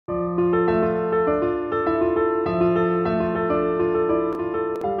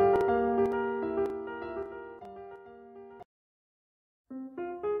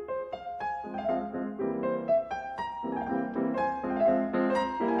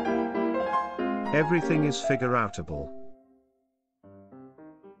Everything is figure-outable.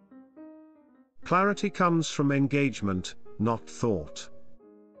 Clarity comes from engagement, not thought.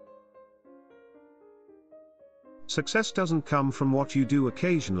 Success doesn't come from what you do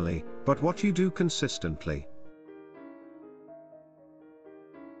occasionally, but what you do consistently.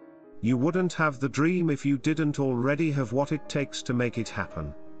 You wouldn't have the dream if you didn't already have what it takes to make it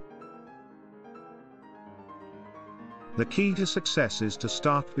happen. The key to success is to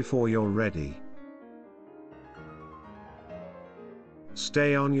start before you're ready.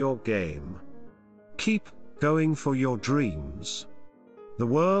 Stay on your game. Keep going for your dreams. The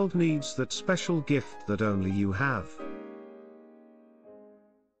world needs that special gift that only you have.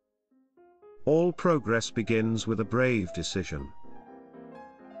 All progress begins with a brave decision.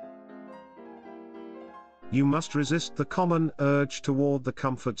 You must resist the common urge toward the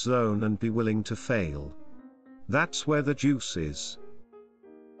comfort zone and be willing to fail. That's where the juice is.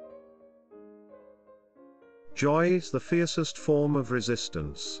 Joy is the fiercest form of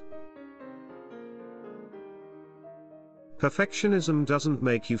resistance. Perfectionism doesn't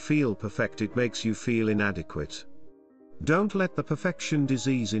make you feel perfect, it makes you feel inadequate. Don't let the perfection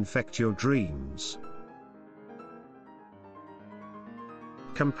disease infect your dreams.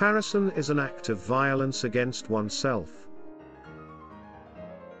 Comparison is an act of violence against oneself.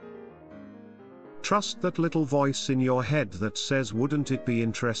 Trust that little voice in your head that says, "Wouldn't it be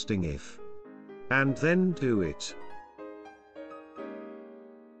interesting if?" And then do it.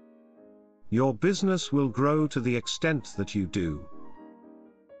 Your business will grow to the extent that you do.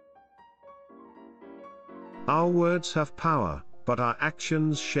 Our words have power, but our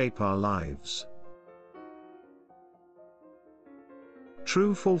actions shape our lives.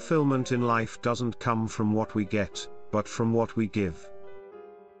 True fulfillment in life doesn't come from what we get, but from what we give.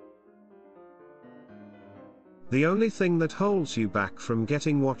 The only thing that holds you back from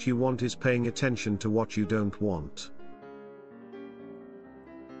getting what you want is paying attention to what you don't want.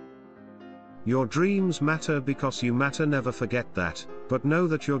 Your dreams matter because you matter. Never forget that, but know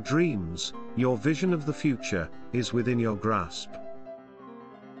that your dreams, your vision of the future, is within your grasp.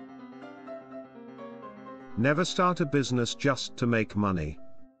 Never start a business just to make money.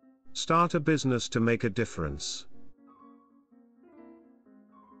 Start a business to make a difference.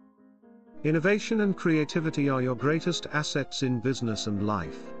 Innovation and creativity are your greatest assets in business and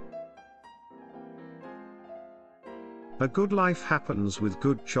life. A good life happens with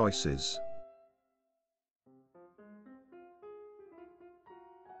good choices.